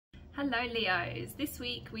Hello Leos, this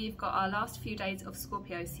week we've got our last few days of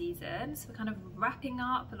Scorpio season, so we're kind of wrapping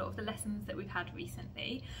up a lot of the lessons that we've had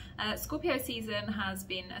recently. Scorpio season has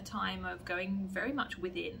been a time of going very much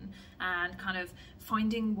within and kind of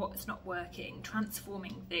finding what's not working,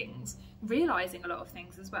 transforming things, realising a lot of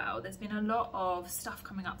things as well. There's been a lot of stuff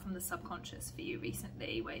coming up from the subconscious for you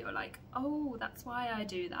recently where you're like, oh, that's why I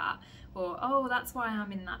do that, or oh, that's why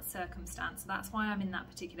I'm in that circumstance, that's why I'm in that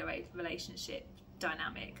particular relationship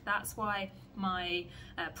dynamic, that's why my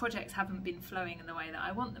projects haven't been flowing in the way that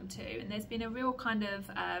I want them to. And there's been a real kind of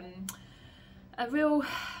a real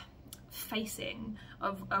facing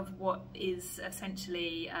of what is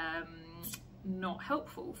essentially not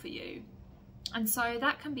helpful for you. And so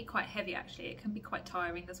that can be quite heavy actually, it can be quite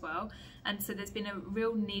tiring as well. And so there's been a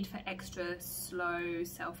real need for extra slow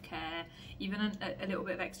self-care, even a little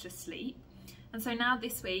bit of extra sleep. And so now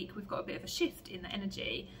this week we've got a bit of a shift in the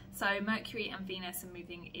energy. So Mercury and Venus are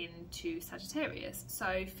moving into Sagittarius.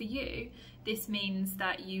 So for you, this means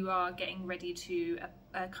that you are getting ready to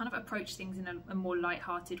kind of approach things in a more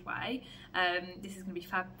light-hearted way. This is going to be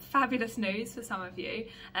fabulous news for some of you.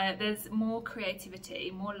 There's more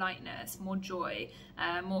creativity, more lightness, more joy,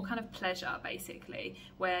 more kind of pleasure basically,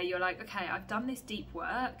 where you're like, okay, I've done this deep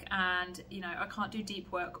work and you know I can't do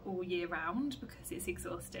deep work all year round because it's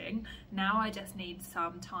exhausting. Now I just need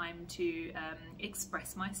some time to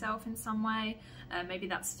express myself in some way. Maybe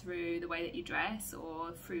that's through the way that you dress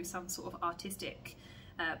or through some sort of artistic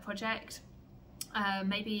project.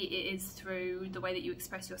 Maybe it is through the way that you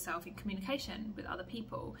express yourself in communication with other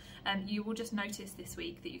people. You will just notice this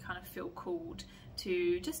week that you kind of feel called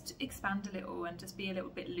to just expand a little and just be a little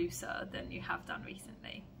bit looser than you have done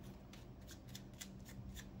recently.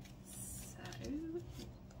 So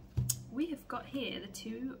we have got here the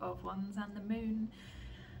Two of Wands and the Moon.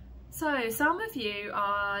 So some of you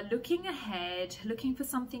are looking ahead, looking for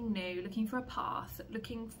something new, looking for a path,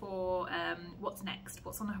 looking for what's next,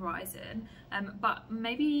 what's on the horizon, but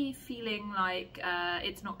maybe feeling like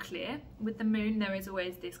it's not clear. With the moon there is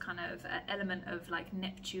always this kind of element of like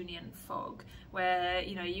Neptunian fog where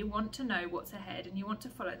you know you want to know what's ahead and you want to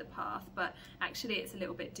follow the path, but actually it's a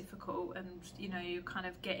little bit difficult and you know you're kind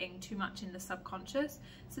of getting too much in the subconscious.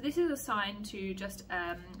 So this is a sign to just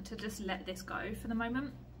let this go for the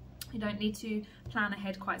moment. You don't need to plan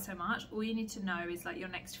ahead quite so much. All you need to know is like your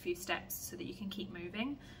next few steps so that you can keep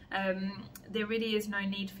moving. There really is no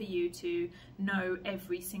need for you to know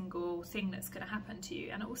every single thing that's going to happen to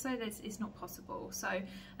you, and also it's not possible. So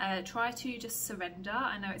try to just surrender.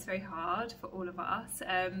 I know it's very hard for all of us,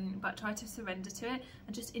 but try to surrender to it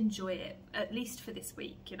and just enjoy it, at least for this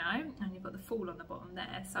week, you know. And you've got the Fool on the bottom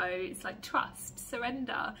there, so it's like trust,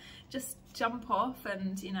 surrender, just jump off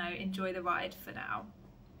and you know enjoy the ride for now.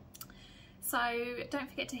 So don't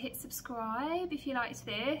forget to hit subscribe if you liked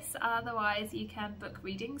this, otherwise you can book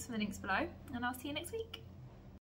readings from the links below, and I'll see you next week.